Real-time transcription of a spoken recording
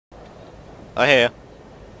I hear.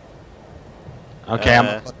 Okay, I'm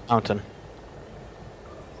up on the mountain.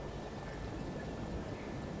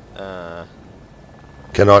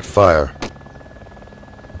 Cannot fire.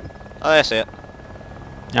 Oh, I see it.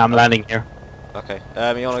 Yeah, I'm landing here. Okay.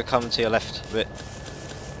 You want to come to your left a bit?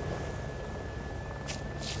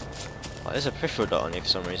 Oh, there's a peripheral dot on you for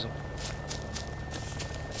some reason.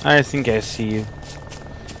 I think I see you.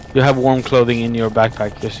 You have warm clothing in your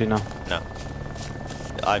backpack, just so you know. No.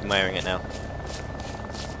 I'm wearing it now.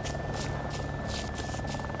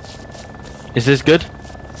 Is this good?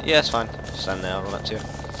 Yeah, it's fine. Stand there, I'll run up to you.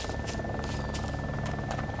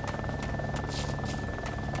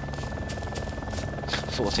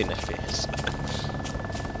 $14 FPS.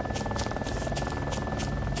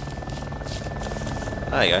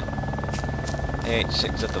 There you go. He ate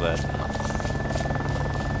 6 of the bird.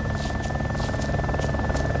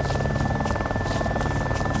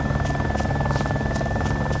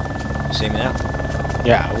 You see me now?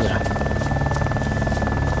 Yeah, oh yeah.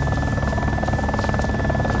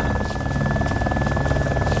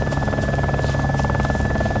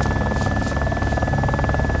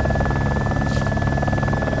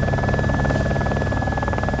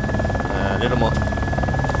 A little more.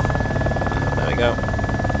 There we go.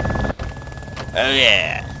 Oh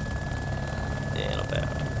yeah! Yeah, not bad.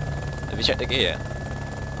 Have you checked the gear?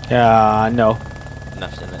 No.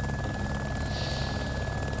 Nothing in it.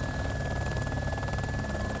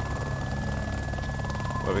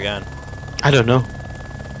 Where are we going? I don't know.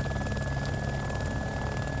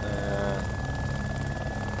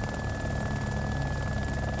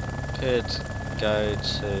 Could go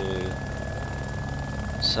to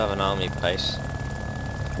Southern Army Base.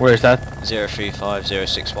 Where is that?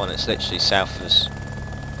 035061. It's literally south of us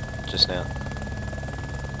just now.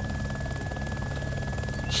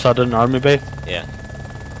 Southern Army Base? Yeah.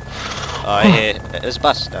 Oh, I hear. There's a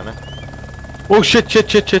bus down there. Oh shit, shit,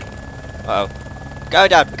 shit, shit. Uh oh. Go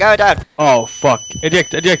down, go down! Oh fuck.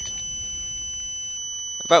 Eject, eject.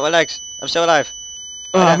 I broke my legs. I'm still alive.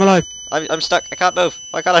 Oh, I'm alive. I'm stuck. I can't move.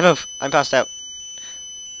 Why can't I move? I'm passed out.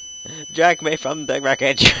 Drag me from the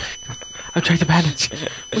wreckage. I'm trying to bandage.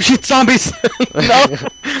 Oh shit, zombies! No!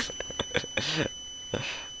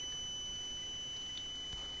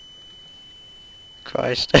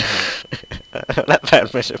 Christ. That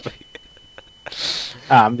bad miserably.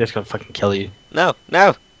 I'm just gonna fucking kill you. No,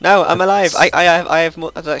 no, no, I'm alive. I have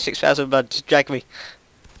more than like 6,000 blood. Just drag me.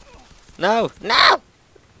 No, no!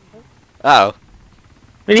 Uh oh.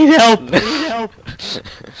 We need help! We need help!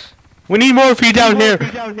 We need more of you down here!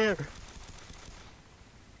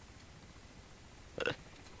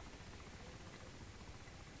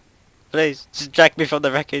 Please, just drag me from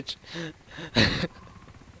the wreckage.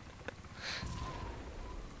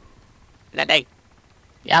 Lennie!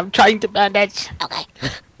 Yeah, I'm trying to bandage. Okay.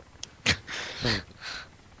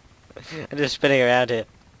 I'm just spinning around here.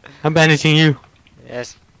 I'm bandaging you.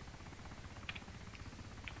 Yes.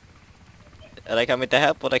 Are they coming to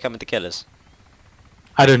help or are they coming to kill us?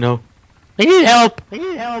 I don't know. I need help! I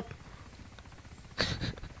need help!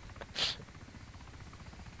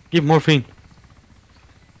 Give morphine.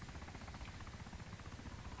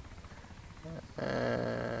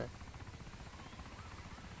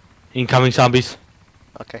 Incoming zombies.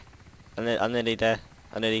 Okay. I'm nearly there.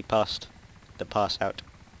 I'm nearly past the pass out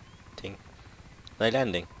thing. Are they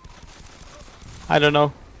landing? I don't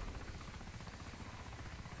know.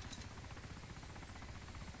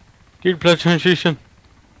 Good blood transfusion.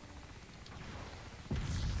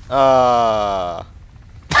 Ah.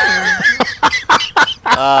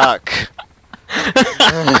 Fuck.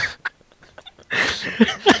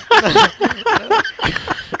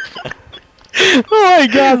 Oh my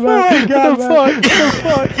god, man! Oh my god, what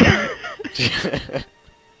the fuck?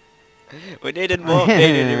 We needed more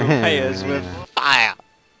Canadian repairs with fire.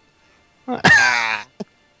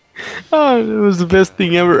 Oh, it was the best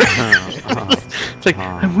thing ever. It's like,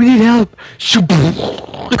 we need help.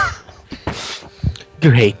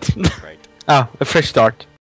 Great. Right. Ah, a fresh start.